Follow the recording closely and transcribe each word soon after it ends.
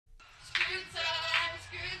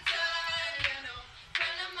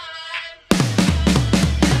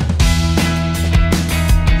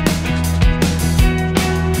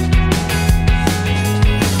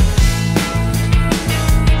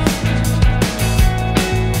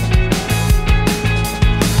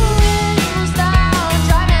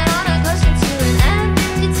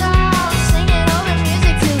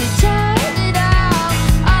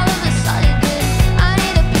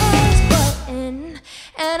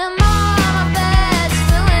I'm on my bed,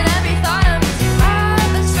 spilling every thought of my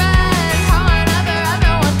best friend. How I never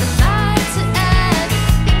ever want the night to end.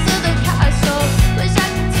 Things of the castle, wish I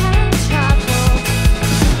could time travel.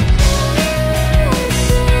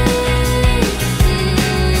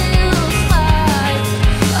 Feels like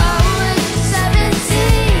I was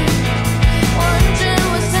 17, wondering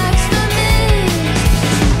what's next for me.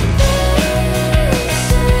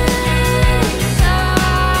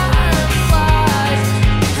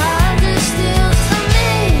 Time just steals from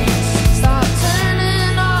me. Stop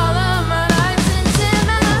turning all of my nights into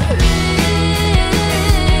memories.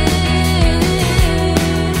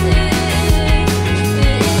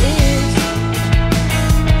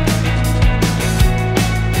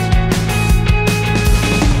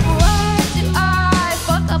 Why do I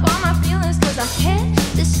fuck up all my feelings? 'Cause I can't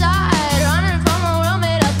decide. Running from a world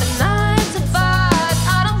made up of 9 to 5.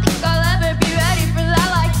 I don't think I'll ever be ready for that,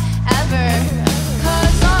 like ever.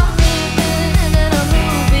 'Cause I'm living in a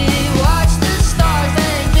movie. Watch the stars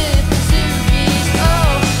and different series.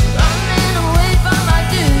 Oh, running away from my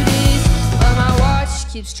duties, but my watch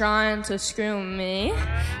keeps trying to screw me.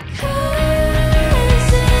 'Cause